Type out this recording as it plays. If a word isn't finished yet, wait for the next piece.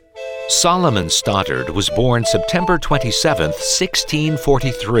Solomon Stoddard was born September 27,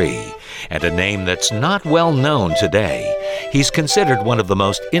 1643, and a name that's not well known today. He's considered one of the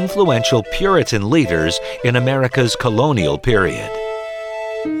most influential Puritan leaders in America's colonial period.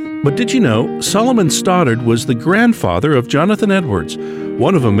 But did you know Solomon Stoddard was the grandfather of Jonathan Edwards,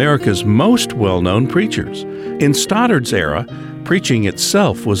 one of America's most well-known preachers? In Stoddard's era, preaching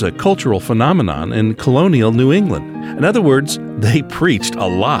itself was a cultural phenomenon in colonial New England. In other words, they preached a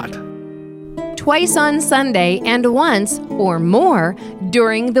lot. Twice on Sunday and once or more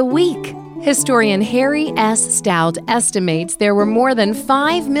during the week. Historian Harry S. Stout estimates there were more than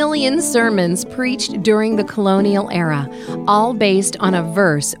 5 million sermons preached during the colonial era, all based on a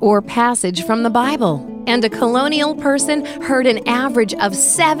verse or passage from the Bible. And a colonial person heard an average of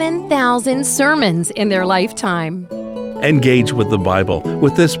 7,000 sermons in their lifetime. Engage with the Bible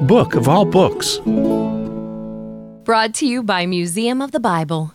with this book of all books. Brought to you by Museum of the Bible.